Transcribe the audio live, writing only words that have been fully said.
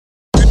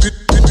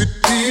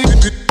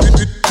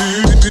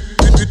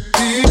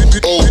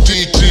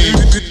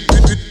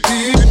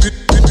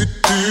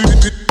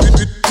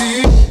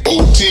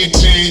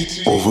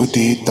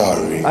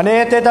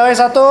Ani teh tarik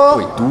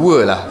satu. Oi,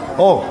 dua lah.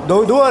 Oh,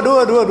 dua.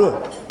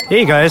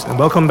 Hey guys, and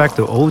welcome back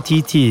to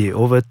OTT,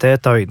 Over Teh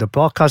Tarik, the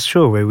podcast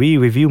show where we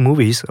review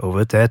movies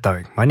over Teh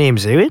Tarik. My name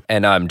is David.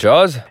 And I'm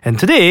Jaws. And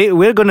today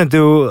we're going to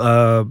do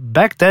a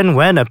Back Then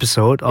When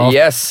episode of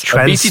Yes, a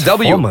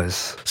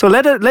Transformers. So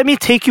let me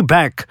take you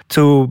back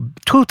to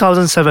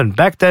 2007,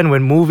 back then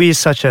when movies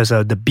such as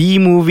the B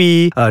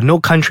Movie, No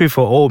Country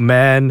for Old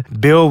Men,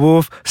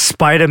 Beowulf,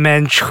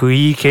 Spider-Man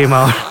 3 came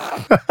out.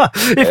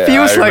 It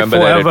feels like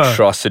forever. That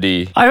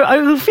atrocity.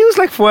 It feels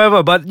like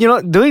forever, but you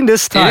know, during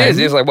this time... It is.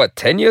 It's like, what,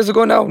 10 years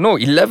ago now? No,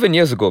 11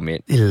 years ago,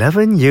 mate.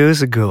 11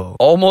 years ago.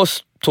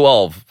 Almost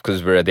 12,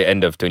 because we're at the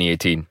end of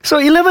 2018. So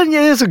 11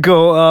 years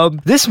ago,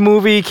 this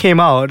movie came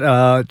out,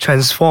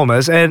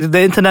 Transformers, and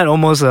the internet all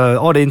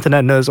the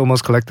internet nerds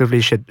almost collectively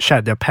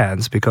shat their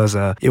pants because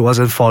it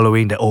wasn't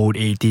following the old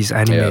 80s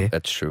anime. Yeah,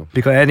 that's true.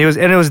 And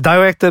it was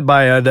directed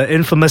by the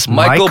infamous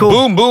Michael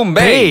Boom Boom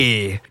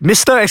Bay.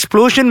 Mr.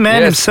 Explosion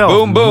Man himself.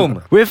 Boom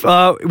Boom. With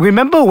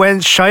remember when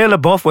Shia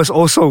LaBeouf was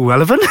also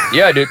relevant?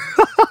 Yeah, dude.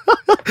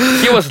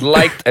 He was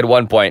liked at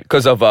one point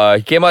because of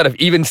he came out of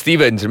Even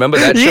Stevens. Remember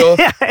that show?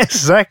 Yeah,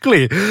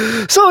 exactly.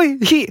 So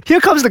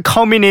here comes the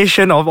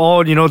culmination of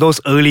all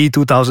those early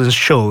 2000s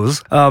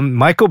shows.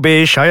 Michael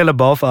Bay, Shia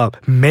LaBeouf,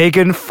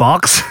 Megan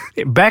Fox,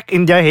 back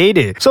in their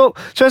heyday. So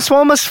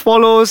Transformers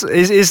follows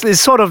is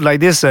sort of like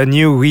this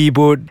new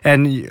reboot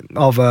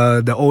of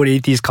the old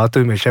 80s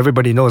cartoon, which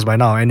everybody knows by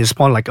now, and it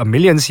spawned like a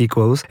million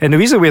sequels. And the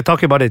reason we're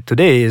talking about it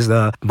today is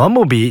the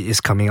Bumblebee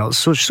is coming out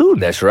so soon.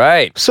 That's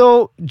right.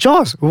 So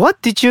Joss,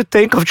 what did you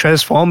think of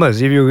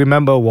Transformers if you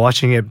remember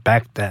watching it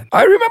back then?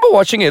 I remember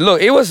watching it.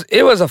 Look, it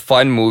was a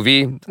fun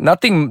movie.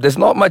 There's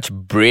not much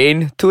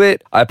brain to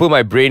it. I put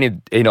my brain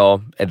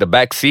at the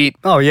back seat.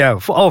 Oh yeah,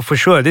 for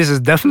sure. This is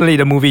definitely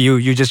the movie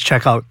you just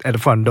check out at the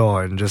front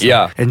door and just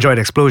enjoy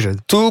the explosion.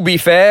 To be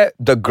fair,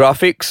 the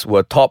graphics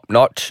were top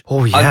notch.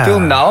 Oh yeah. Until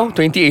now,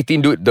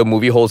 2018, dude, the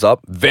movie holds up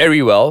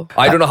very well.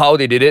 I don't know how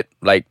they did it.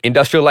 Like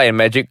Industrial Light and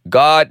Magic,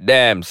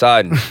 goddamn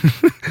son.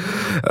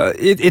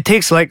 It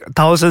takes like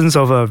thousands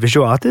of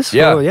visual artists.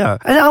 Yeah. So, yeah.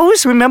 And I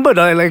always remember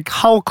like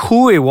how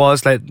cool it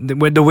was, like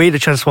the way the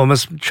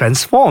Transformers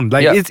transformed.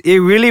 Like it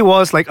really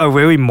was like a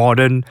very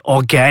modern,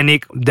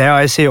 organic, dare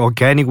I say,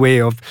 organic way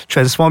of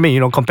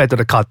transforming, compared to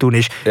the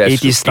cartoonish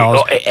 80s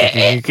styles.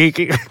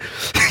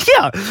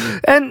 Yeah.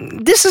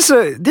 And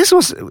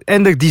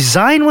the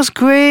design was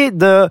great. For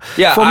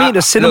me, the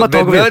cinematography. Look, the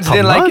nerds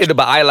didn't like it,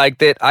 but I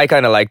liked it. I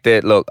kind of liked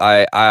it. Look,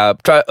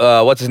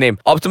 what's his name?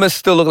 Optimus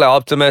still looked like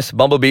Optimus.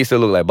 Bumblebee still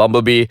looked like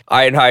Bumblebee.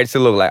 Ironhide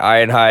still looked like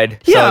Ironhide.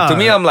 Yeah. So to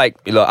me, I'm like,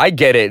 look, I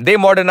get it. They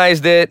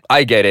modernized it.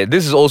 I get it.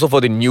 This is also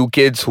for the new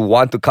kids who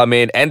want to come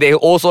in, and they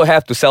also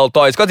have to sell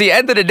toys. Because at the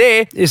end of the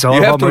day, you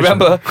have to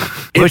remember,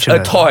 it's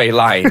a toy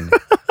line.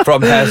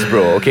 From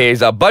Hasbro, okay?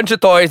 It's a bunch of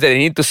toys that they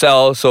need to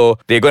sell, so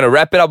they're going to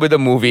wrap it up with a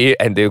movie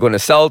and they're going to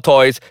sell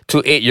toys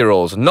to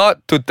 8-year-olds,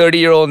 not to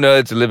 30-year-old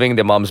nerds living in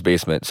their mom's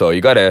basement. So you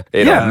got to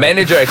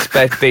manage your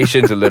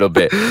expectations a little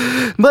bit.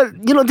 But,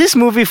 this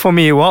movie for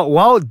me,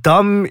 while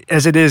dumb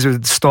as it is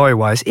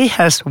story-wise, it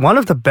has one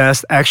of the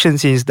best action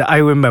scenes that I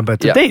remember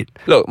to date.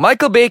 Look,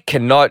 Michael Bay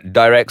cannot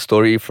direct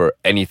story for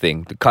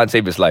anything. Can't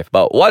save his life.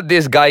 But what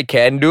this guy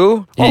can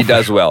do, he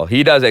does well.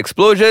 He does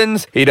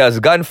explosions, he does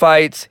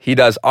gunfights, he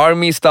does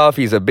army stuff.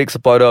 He's a big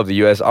supporter of the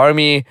US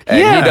Army, and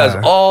he does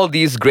all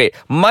these great.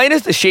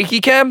 Minus the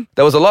shaky cam.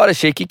 There was a lot of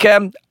shaky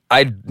cam.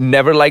 I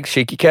never liked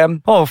shaky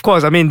cam. Oh, of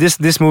course. I mean,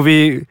 this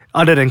movie,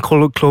 other than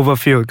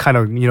Cloverfield, kind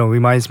of,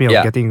 reminds me of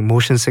getting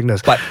motion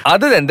sickness. But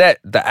other than that,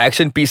 the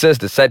action pieces,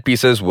 the set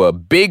pieces were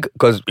big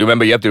because you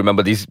have to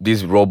remember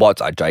these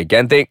robots are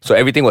gigantic. So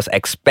everything was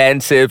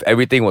expansive.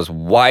 Everything was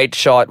wide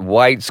shot,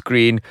 wide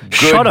screen.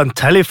 Shot on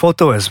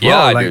telephoto as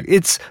well. Yeah,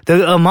 it's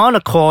the amount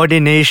of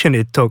coordination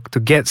it took to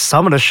get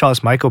some of the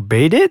shots Michael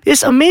Bay did.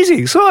 It's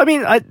amazing. So, I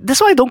mean,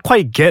 that's why I don't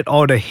quite get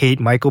all the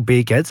hate Michael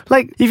Bay gets.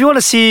 Like, if you want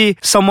to see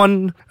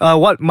someone...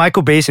 what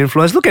Michael Bay's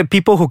influence, look at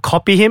people who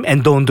copy him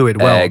and don't do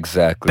it well.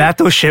 Exactly.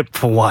 Battleship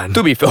for one.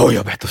 To be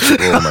fair, Battleship.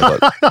 Oh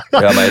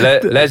my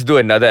god. Let's do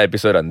another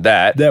episode on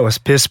that. That was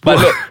piss poor.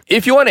 But look,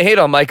 if you want to hate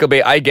on Michael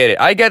Bay, I get it.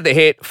 I get the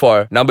hate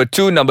for number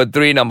 2, number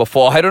 3, number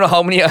 4. I don't know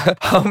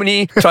how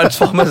many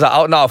Transformers are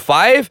out now.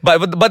 5?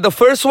 But the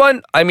first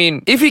one, I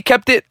mean, if he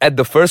kept it at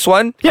the first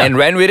one and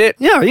ran with it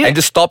and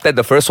just stopped at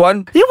the first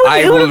one,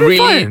 I will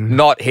really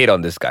not hate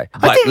on this guy.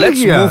 But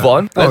let's move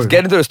on. Let's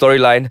get into the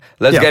storyline.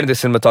 Let's get into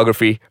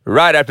cinematography.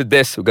 Right after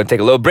this, we're going to take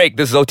a little break.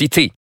 This is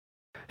OTT.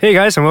 Hey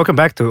guys, and welcome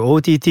back to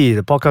OTT,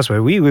 the podcast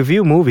where we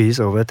review movies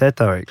over Teh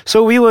Tarik.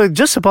 So we were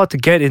just about to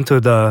get into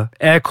the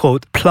air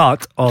quote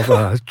plot of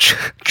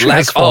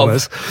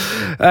Transformers.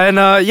 And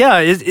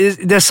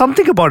there's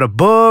something about a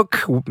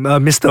book,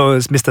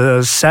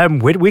 Mr.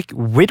 Sam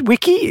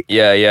Witwicky.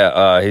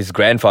 His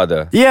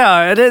grandfather.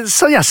 Yeah, and then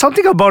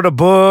something about a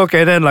book,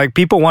 and then like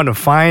people want to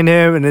find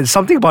him, and then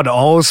something about the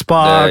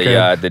Allspark.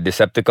 The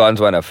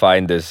Decepticons want to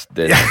find this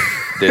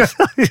this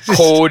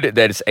code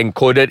that is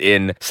encoded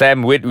in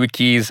Sam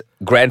Witwicky's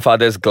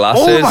grandfather's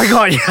glasses. Oh my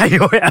god, yeah,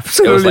 you're It was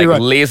absolutely like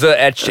right. laser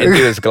etched into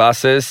his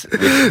glasses,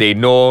 which they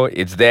know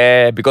it's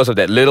there because of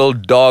that little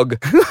dog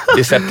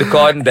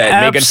Decepticon that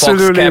Megan Fox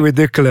Absolutely kept.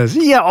 ridiculous.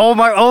 Yeah, oh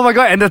my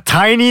god, and the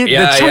tiny,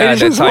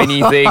 The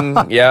tiny thing.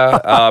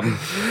 Yeah.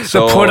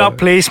 So the product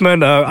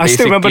placement. I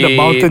still remember the basically-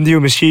 Mountain Dew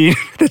machine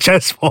that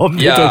transformed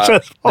into yeah,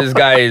 transform. this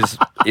guy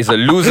is a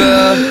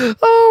loser.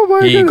 Oh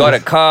my He goodness. got a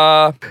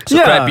car,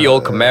 Yeah. crappy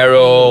old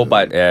Camaro,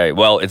 but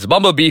well, it's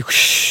Bumblebee.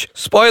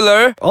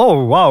 Spoiler.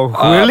 Oh wow,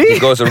 He really?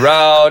 goes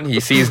around. He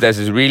sees there's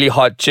this really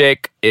hot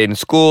chick in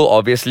school.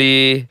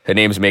 Obviously, her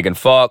name's Megan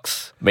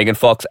Fox. Megan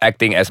Fox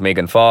acting as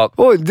Megan Fox.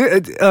 Oh,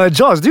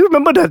 Josh, do you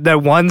remember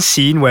that one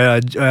scene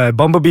where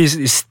Bumblebee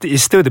is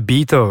still the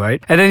Beetle,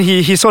 right? And then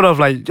he sort of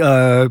like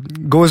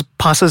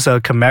passes a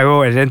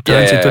Camaro and then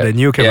turns into the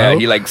new Camaro. Yeah,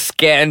 he like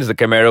scans the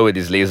Camaro with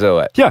his laser.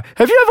 What? Yeah.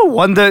 Have you ever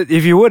wondered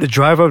if you were the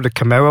driver of the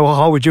Camaro,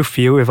 how would you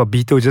feel if a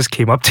Beetle just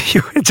came up to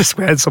you and just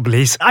ran some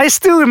laser? I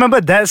still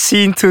remember that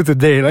scene to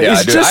today. Like, Yeah,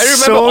 it's dude, just I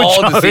remember so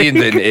all the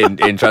charming. scenes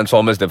in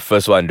Transformers, the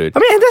first one, dude. I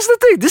mean, and that's the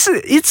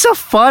thing. It's a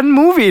fun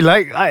movie.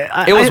 Like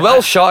It was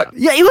well shot.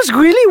 Yeah, it was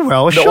really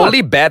well The shot.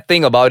 only bad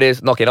thing about it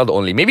is, not the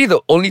only, maybe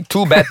the only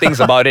two bad things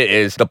about it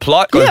is the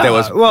plot, because Yeah, there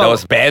well-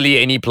 was barely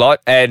any plot,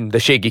 and the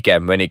shaky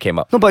cam when it came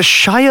up. No, but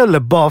Shia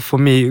LaBeouf for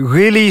me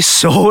really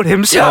sold Yeah,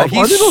 himself. he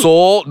I don't know.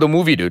 sold the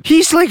movie, dude.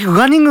 He's like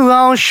running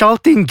around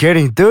shouting,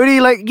 getting dirty.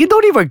 Like you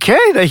don't even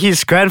care that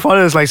his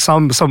grandfather is like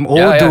some old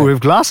Yeah, dude yeah.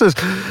 with glasses.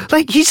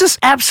 Like he's just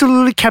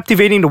absolutely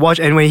captivating to watch.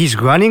 And when he's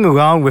running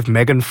around with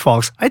Megan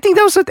Fox, I think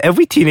that was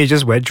every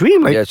teenager's wet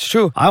dream. Like Yeah, it's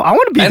true. I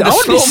want to be. And I the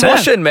want to be slow sad.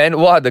 motion, man.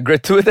 Wow, the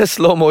gratuitous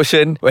slow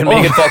motion when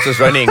Megan Fox was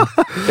running.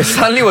 It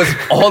suddenly was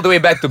all the way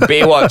back to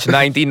Baywatch,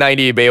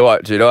 1990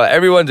 Baywatch. You know,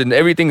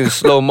 everything in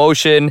slow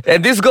motion.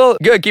 And this girl,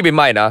 you gotta keep in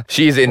mind,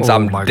 she's in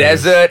some my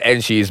desert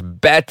and she's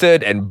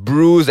battered and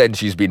bruised and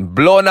she's been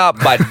blown up.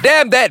 But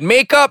damn, that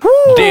makeup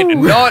did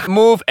not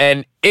move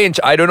an inch.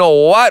 I don't know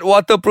what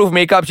waterproof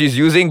makeup she's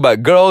using,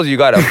 but girls, you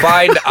gotta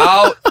find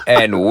out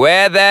and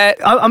wear that.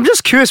 I'm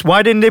just curious,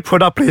 why didn't they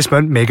put up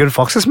placement Megan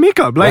Fox's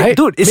makeup? Like, Right?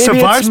 dude, it Maybe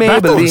survives it's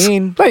battles.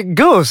 Maybelline. Like,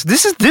 girls,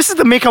 this is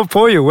the makeup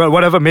for you. Well,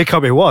 whatever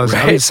makeup it was. I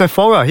mean, Right.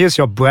 Sephora, here's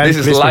your brand. This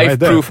is placement right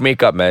there. life-proof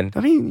makeup, man. I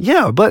mean,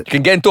 yeah, but You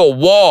can get into a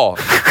war,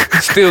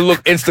 still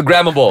look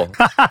Instagrammable.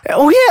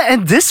 oh yeah,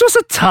 and this was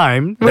a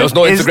time There was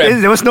no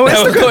Instagram. There was no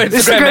Instagram.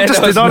 Instagram, man. just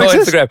There was did not no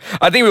exist. Instagram.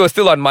 I think we were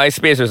still on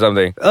MySpace or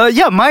something.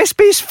 Yeah,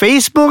 MySpace,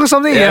 Facebook, or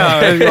something.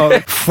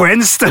 Yeah.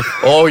 Friendster.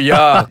 Oh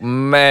yeah,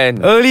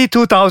 man. Early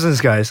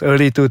 2000s, guys.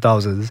 Early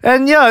 2000s.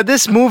 And yeah,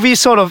 this movie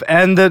sort of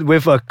ended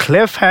with a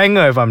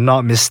cliffhanger, if I'm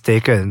not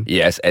mistaken.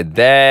 Yes, and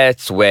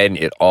that's when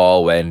it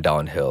all went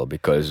downhill,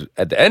 because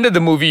at the end of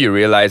the movie you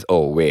realize,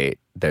 oh wait,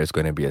 there's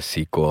going to be a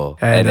sequel,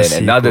 And and a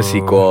then another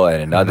sequel, sequel,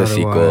 and another another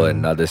sequel, one. and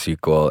another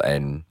sequel,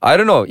 and I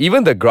don't know.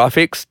 Even the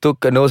graphics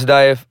took a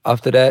nosedive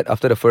after that,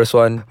 after the first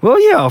one. Well,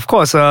 yeah, of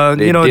course. They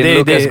You know, didn't they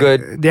look as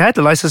good. They had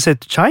to license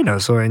it to China,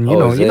 so and you Oh,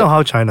 know, is you know it?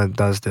 how China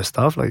does their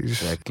stuff. Like,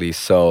 Exactly.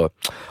 So,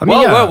 I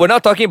mean, yeah. we're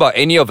not talking about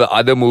any of the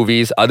other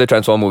movies, other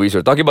Transformers movies.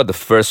 We're talking about the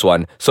first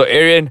one. So,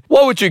 Arian,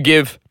 what would you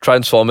give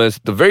Transformers,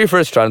 the very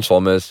first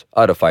Transformers,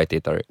 out of 5,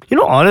 Tarik? you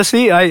know,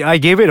 honestly, I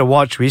gave it a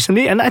watch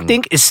recently, and I Mm.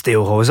 think it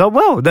still holds up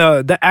well.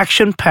 The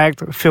action-packed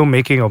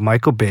filmmaking of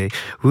Michael Bay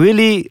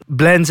really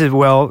blends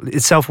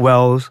itself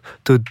well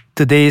to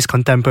today's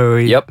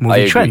contemporary Yep, I movie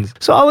agree. trends.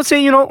 So I would say,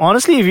 you know,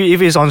 honestly,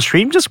 if it's on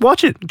stream, just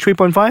watch it.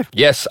 3.5.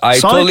 Yes, I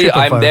Solid totally,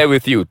 I'm 3.5. there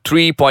with you.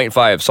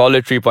 3.5,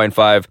 solid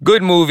 3.5.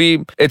 Good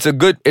movie. It's a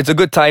good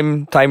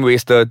time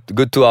waster.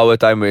 Good 2-hour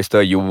time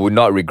waster. You would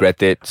not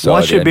regret it. So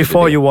Watch it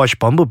before you watch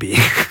Bumblebee.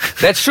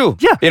 That's true.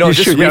 Yeah, you know, you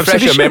just should. You refresh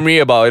absolutely your should. memory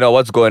about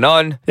what's going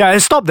on. Yeah,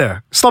 and stop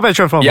there. Stop at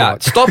Transformers. Yeah,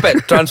 1. stop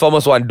at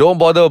Transformers 1. Don't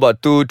bother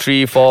about 2,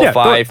 3, 4, Yeah,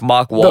 5. don't-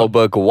 Mark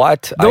Wahlberg.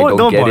 What? I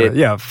don't get bother. it.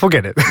 Yeah,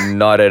 forget it.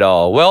 Not at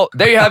all. Well,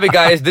 there you have it,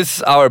 guys. This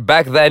is our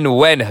Back Then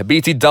When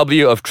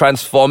BTW of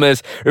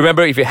Transformers.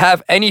 Remember, if you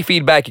have any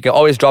feedback, you can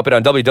always drop it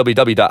on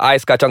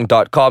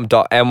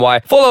www.icekachang.com.my.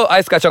 Follow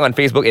Ice Kachang on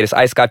Facebook. It is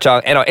Ice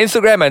Kachang. And on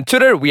Instagram and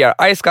Twitter, we are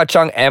Ice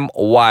Kachang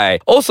MY.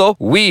 Also,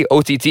 we,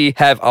 OTT,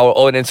 have our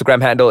own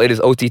Instagram handle. It is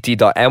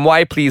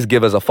OTT.my. Please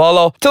give us a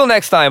follow. Till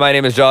next time, my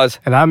name is Jaws.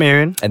 And I'm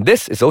Aaron. And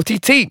this is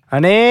OTT.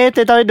 Ane,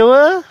 tayo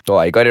dua? Oh,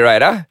 I got it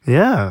right, huh?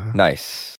 Yeah. Nice.